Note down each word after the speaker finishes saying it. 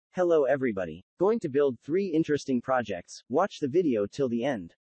Hello everybody. Going to build 3 interesting projects. Watch the video till the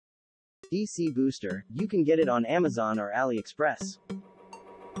end. DC booster, you can get it on Amazon or AliExpress.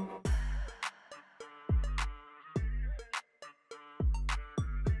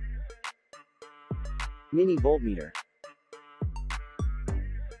 Mini voltmeter.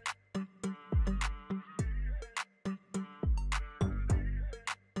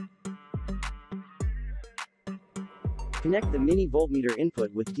 Connect the mini voltmeter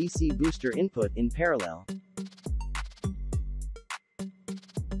input with DC booster input in parallel.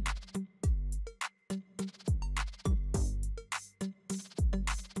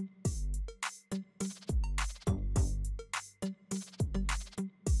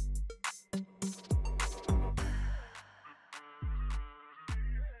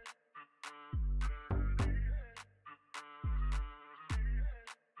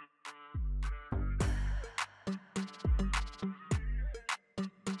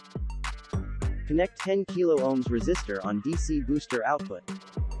 Connect 10 kilo ohms resistor on DC booster output.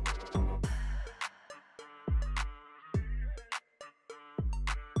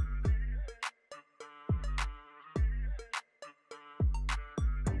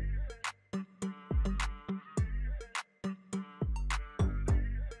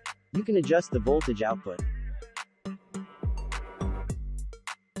 You can adjust the voltage output.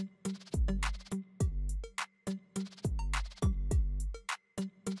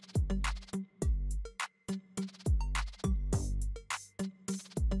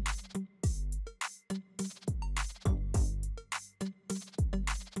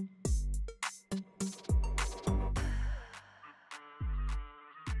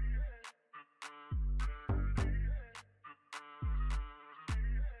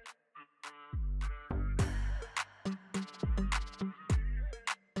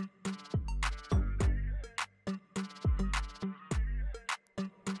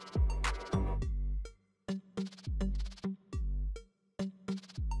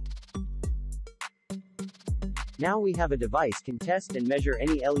 Now we have a device can test and measure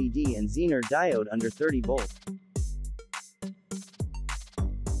any LED and zener diode under 30 volt.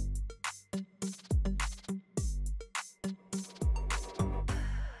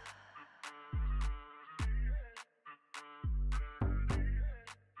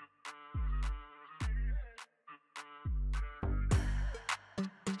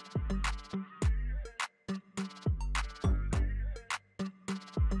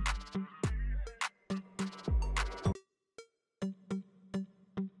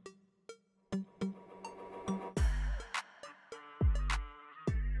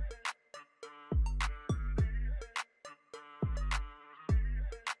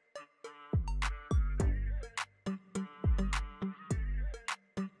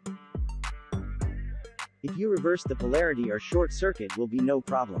 If you reverse the polarity or short circuit will be no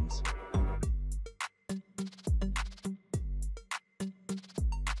problems.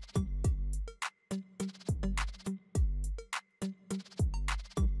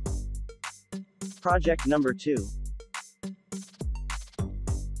 Project number 2.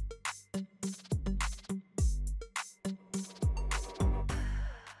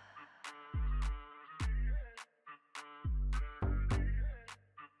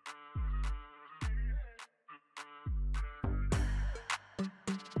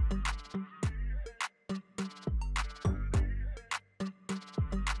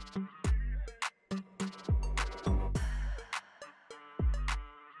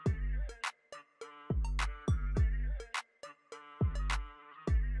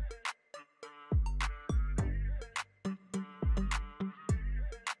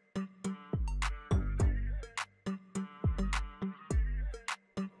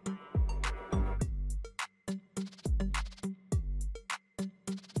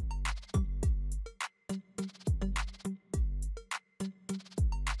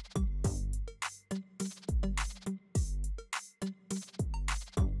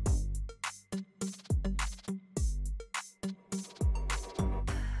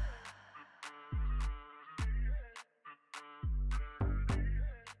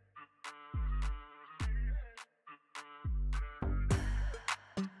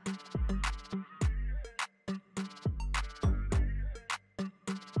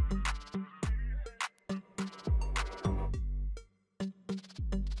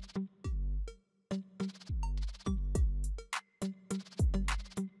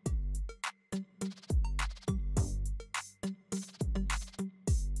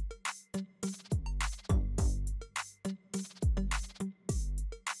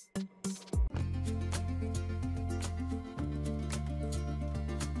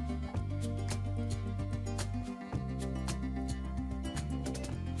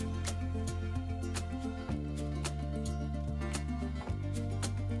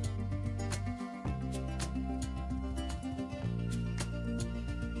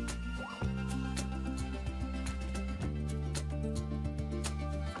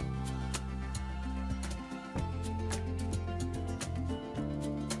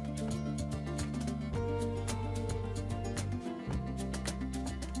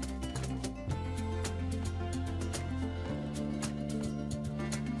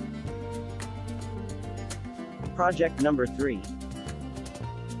 Project number 3.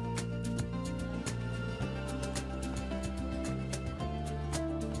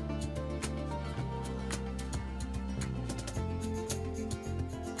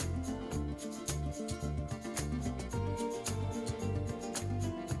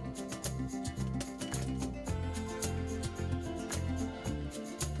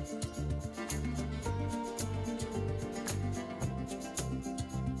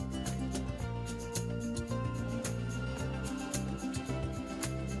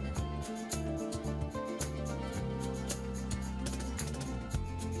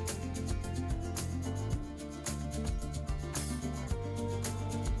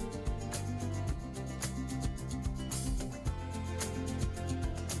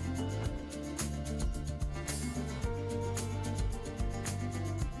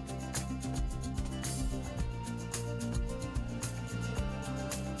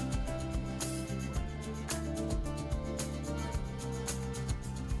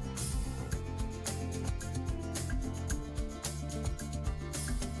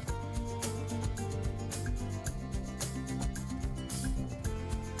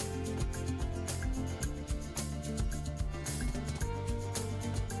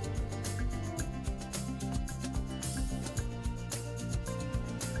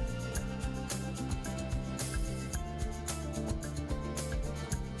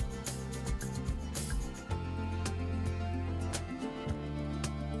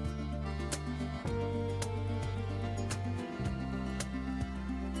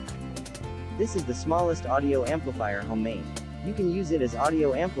 This is the smallest audio amplifier homemade. You can use it as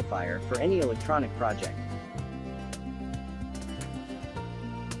audio amplifier for any electronic project.